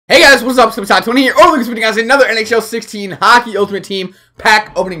guys, what's up? Totw here. Oh, look, guys, another NHL 16 Hockey Ultimate Team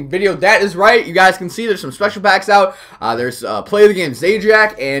pack opening video. That is right. You guys can see there's some special packs out. There's Play of the Game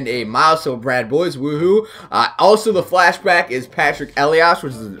Zajac and a Milestone Brad Boys. Woohoo. Also, the flashback is Patrick Elias,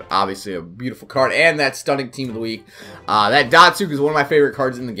 which is obviously a beautiful card, and that stunning Team of the Week. That Totw is one of my favorite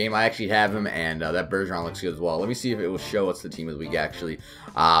cards in the game. I actually have him, and that Bergeron looks good as well. Let me see if it will show us the Team of the Week, actually.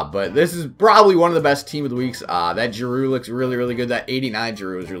 But this is probably one of the best Team of the Weeks. That Giroux looks really, really good. That 89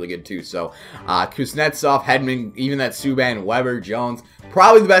 Giroux is really good, too. So, Kuznetsov, Hedman, even that Subban, Weber, Jones,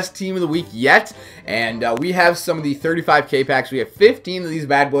 probably the best Team of the Week yet. And we have some of the 35K packs. We have 15 of these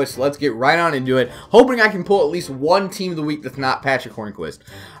bad boys, so let's get right on into it. Hoping I can pull at least one Team of the Week that's not Patrick Hornquist.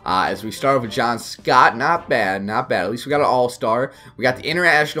 As we start with John Scott. Not bad, not bad. At least we got an all-star. We got the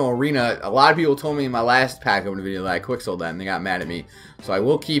International Arena. A lot of people told me in my last pack opening video that I quick sold that, and they got mad at me. So I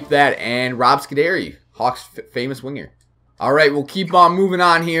will keep that. And Rob Scuderi, Hawks' famous winger. All right, we'll keep on moving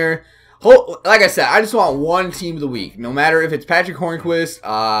on here. Like I said, I just want one Team of the Week. No matter if it's Patrick Hornquist,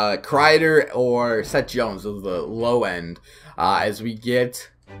 Kreider, or Seth Jones. Those are the low end. As we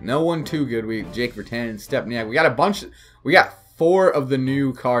get no one too good. We Jake Virtanen, Stepniak. We got a bunch. We got 4 of the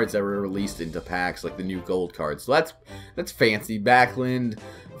new cards that were released into packs, like the new gold cards. So that's fancy. Backlund,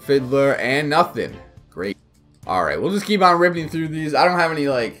 Fiddler, and nothing. Great. Alright, we'll just keep on ripping through these. I don't have any,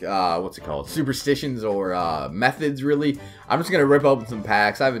 like, what's it called? Superstitions or methods, really. I'm just going to rip open some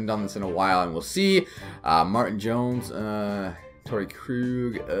packs. I haven't done this in a while, and we'll see. Martin Jones, Torrey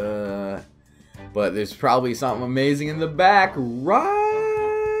Krug, but there's probably something amazing in the back,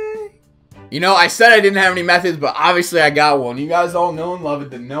 right? You know, I said I didn't have any methods, but obviously I got one. You guys all know and love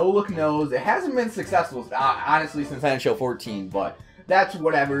it, the no-look nose. It hasn't been successful, honestly, since NHL 14, but that's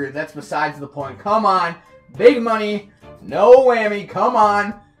whatever. That's besides the point. Come on. Big money, no whammy, come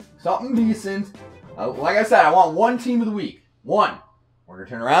on, something decent. Like I said, I want one Team of the Week. One. We're gonna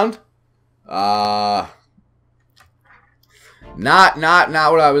turn around. Not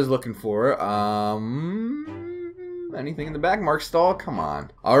what I was looking for. Anything in the back? Mark Stahl, come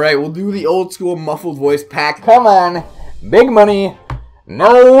on. All right, we'll do the old school muffled voice pack. Come on, big money,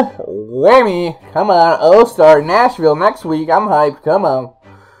 no whammy. Come on, All-Star Nashville next week. I'm hyped. Come on.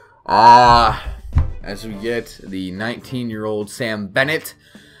 As we get the 19-year-old Sam Bennett,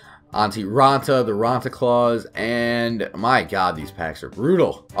 Antti Ranta, the Ranta Claus, and my God, these packs are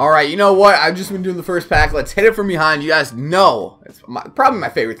brutal. All right, you know what? I've just been doing the first pack. Let's hit it from behind. You guys know, it's probably my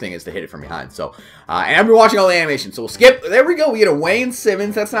favorite thing is to hit it from behind. So, and I've been watching all the animations, so we'll skip. There we go. We get a Wayne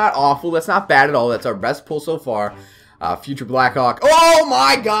Simmons. That's not awful. That's not bad at all. That's our best pull so far. Future Blackhawk. Oh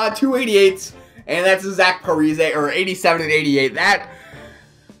my God, 288s, and that's a Zach Parise, or 87 and 88. That.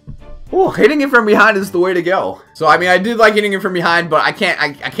 Oh, hitting it from behind is the way to go. So I mean, I did like hitting it from behind, but I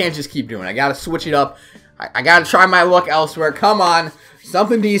can't just keep doing it. I gotta switch it up. I gotta try my luck elsewhere. Come on,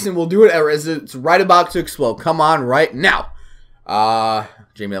 something decent. We'll do it as it's right about to explode. Come on, right now.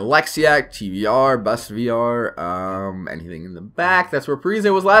 Jamie Alexiak, TVR, Best VR, anything in the back. That's where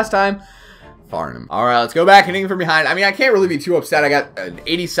Parise was last time. Farnham. All right, let's go back hitting from behind. I mean, I can't really be too upset. I got an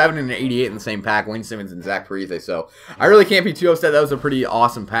 87 and an 88 in the same pack, Wayne Simmons and Zach Parise, so I really can't be too upset. That was a pretty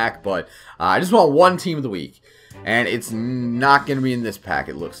awesome pack, but I just want one Team of the Week, and it's not going to be in this pack,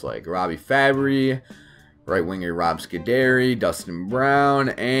 it looks like. Robbie Fabry, right winger Rob Scuderi, Dustin Brown,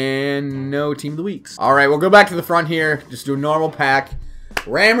 and no Team of the Weeks. All right, we'll go back to the front here. Just do a normal pack.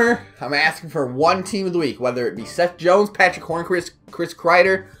 Rammer, I'm asking for one Team of the Week, whether it be Seth Jones, Patrick Hornquist, Chris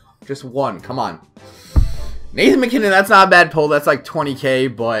Kreider. Just one. Come on. Nathan McKinnon, that's not a bad pull. That's like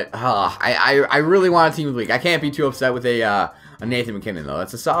 20K, but I really want a Team of the Week. I can't be too upset with a Nathan McKinnon, though.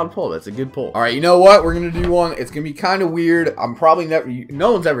 That's a solid pull. That's a good pull. All right, you know what? We're going to do one. It's going to be kind of weird. I'm probably never...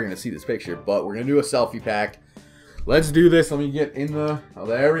 No one's ever going to see this picture, but we're going to do a selfie pack. Let's do this. Let me get in the... Oh,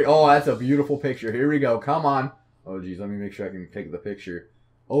 there we... Oh, that's a beautiful picture. Here we go. Come on. Oh, geez. Let me make sure I can take the picture.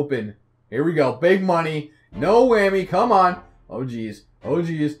 Open. Here we go. Big money. No whammy. Come on. Oh, geez. Oh,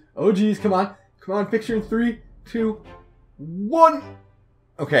 geez. Oh, geez. Come on. Come on. Picture in 3, 2, 1.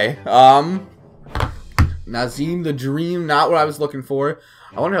 Okay. Nazim the Dream. Not what I was looking for.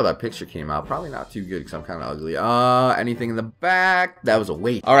 I wonder how that picture came out. Probably not too good because I'm kind of ugly. Anything in the back? That was a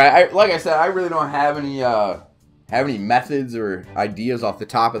waste. All right. Like I said, I really don't have any methods or ideas off the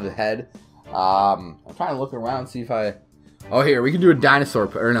top of the head. I'm trying to look around, see if I... Oh, here. We can do a dinosaur...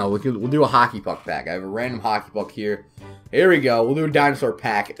 Or no, we'll do a hockey puck pack. I have a random hockey puck here. Here we go. We'll do a dinosaur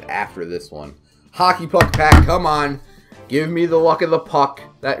pack after this one. Hockey puck pack. Come on. Give me the luck of the puck.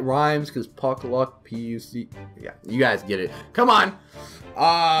 That rhymes because puck luck. P-U-C. Yeah, you guys get it. Come on.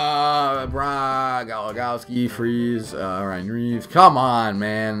 Galagowski, Freeze, Ryan Reeves. Come on,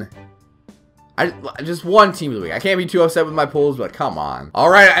 man. Just one team of the week. I can't be too upset with my polls, but come on. All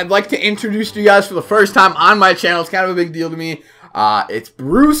right, I'd like to introduce you guys for the first time on my channel. It's kind of a big deal to me. It's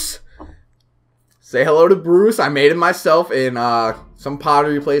Bruce. Say hello to Bruce. I made him myself in some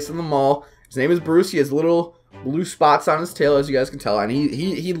pottery place in the mall. His name is Bruce. He has little blue spots on his tail, as you guys can tell, and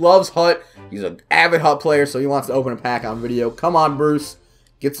he loves Hut. He's an avid Hut player, so he wants to open a pack on video. Come on, Bruce.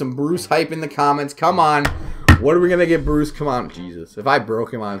 Get some Bruce hype in the comments. Come on. What are we gonna get, Bruce? Come on, Jesus. If I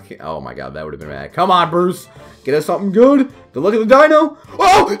broke him on, oh my God, that would have been bad. Come on, Bruce. Get us something good. To look at the dino.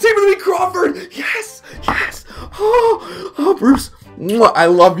 Oh, team of the week, Crawford. Yes, yes. Oh, Bruce. I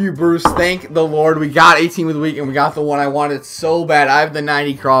love you, Bruce. Thank the Lord. We got a team of the week, and we got the one I wanted so bad. I have the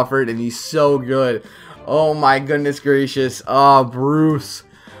 90 Crawford, and he's so good. Oh my goodness gracious. Oh, Bruce.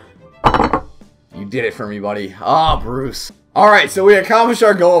 You did it for me, buddy. Oh, Bruce. Alright, so we accomplished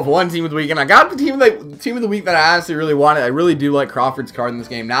our goal of one team of the week, and I got the team of the week that I honestly really wanted. I really do like Crawford's card in this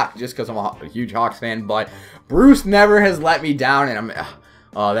game, not just because I'm a huge Hawks fan, but Bruce never has let me down, and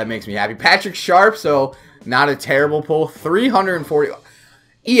that makes me happy. Patrick Sharp, so not a terrible pull. 340.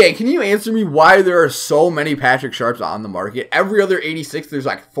 EA, can you answer me why there are so many Patrick Sharps on the market? Every other 86, there's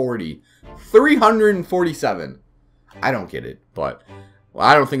like 40. 347. I don't get it, but well,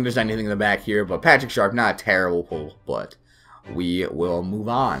 I don't think there's anything in the back here, but Patrick Sharp, not a terrible pull, but we will move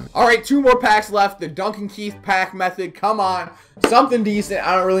on. All right, 2 more packs left. The Duncan Keith pack method. Come on. Something decent.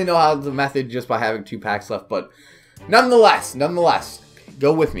 I don't really know how the method just by having 2 packs left, but nonetheless,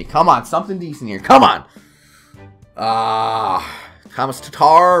 go with me. Come on. Something decent here. Come on. Thomas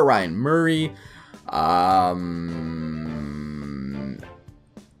Tatar, Ryan Murray.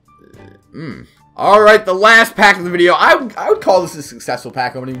 Alright, the last pack of the video. I would call this a successful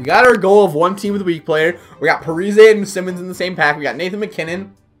pack opening. We got our goal of one team of the week player. We got Parise and Simmons in the same pack. We got Nathan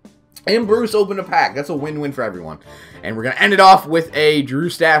McKinnon and Bruce open a pack. That's a win-win for everyone. And we're going to end it off with a Drew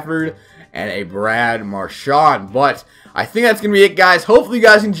Stafford and a Brad Marchand. But I think that's going to be it, guys. Hopefully you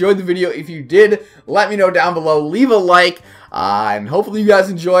guys enjoyed the video. If you did, let me know down below. Leave a like. And hopefully you guys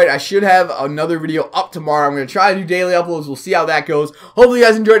enjoyed. I should have another video up tomorrow. I'm going to try to do daily uploads. We'll see how that goes. Hopefully you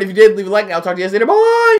guys enjoyed. If you did, leave a like, and I'll talk to you guys later. Bye!